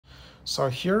So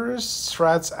here is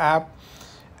Threads app,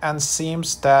 and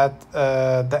seems that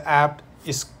the app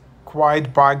is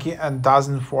quite buggy and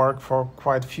doesn't work for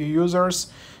quite few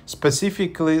users.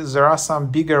 Specifically, there are some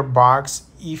bigger bugs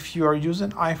if you are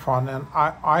using iPhone, and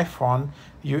iPhone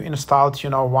you installed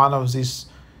one of these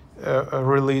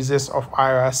releases of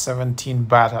iOS 17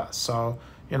 beta. So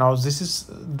this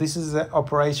is the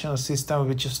operational system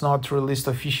which is not released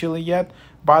officially yet,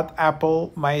 but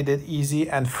Apple made it easy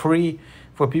and free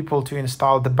for people to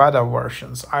install the beta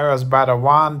versions. iOS beta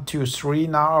 1, 2, 3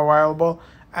 now available,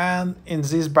 and in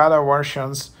these beta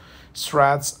versions,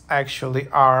 threads actually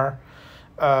are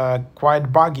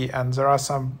quite buggy and there are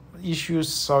some issues,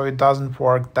 so it doesn't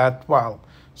work that well.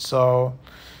 So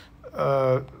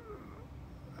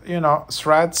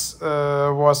threads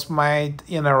was made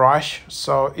in a rush,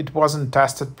 so it wasn't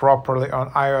tested properly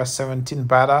on iOS 17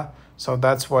 beta. So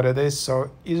that's what it is. So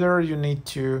either you need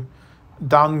to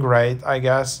downgrade, I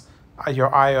guess, your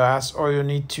iOS, or you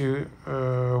need to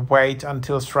wait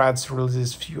until threads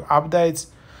releases few updates,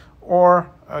 or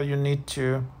you need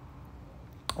to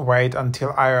wait until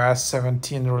iOS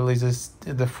 17 releases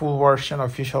the full version,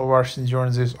 official version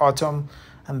during this autumn.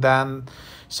 And then,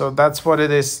 so that's what it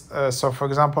is. So for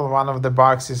example, one of the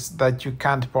bugs is that you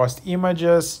can't post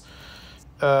images,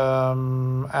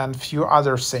 and few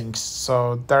other things.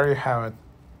 So there you have it.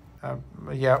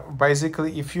 Yeah,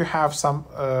 basically, if you have some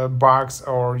bugs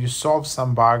or you solve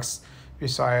some bugs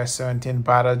with iOS 17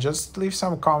 beta, just leave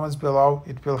some comments below.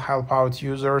 It will help out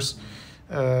users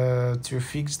to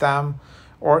fix them.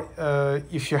 Or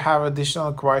if you have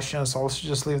additional questions, also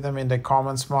just leave them in the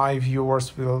comments. My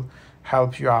viewers will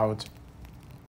help you out.